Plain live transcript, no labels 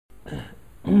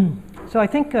So I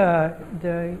think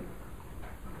the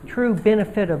true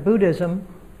benefit of Buddhism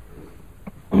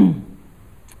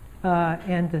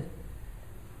and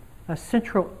a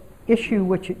central issue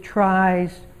which it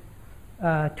tries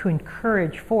to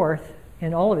encourage forth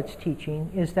in all of its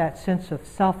teaching is that sense of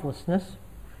selflessness.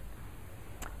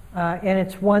 And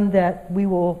it's one that we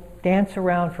will dance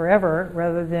around forever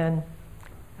rather than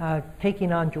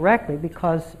taking on directly,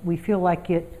 because we feel like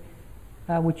it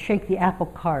would shake the apple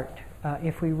cart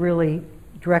if we really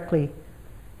directly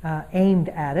aimed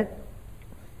at it.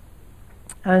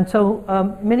 And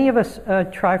so many of us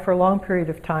try for a long period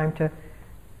of time to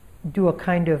do a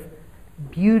kind of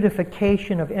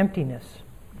beautification of emptiness.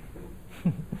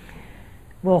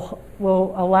 We'll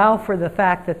allow for the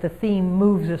fact that the theme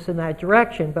moves us in that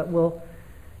direction, but we'll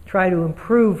try to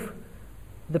improve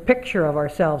the picture of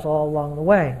ourselves all along the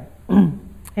way.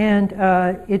 And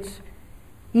it's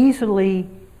easily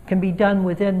can be done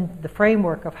within the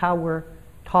framework of how we're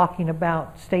talking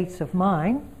about states of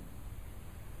mind,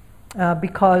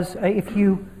 because if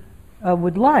you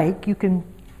would like, you can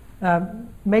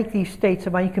make these states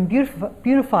of mind, you can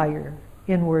beautify your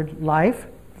inward life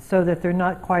so that they're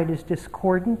not quite as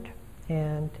discordant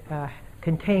and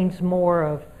contains more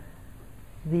of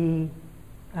the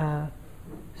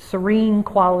serene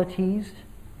qualities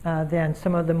than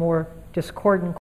some of the more discordant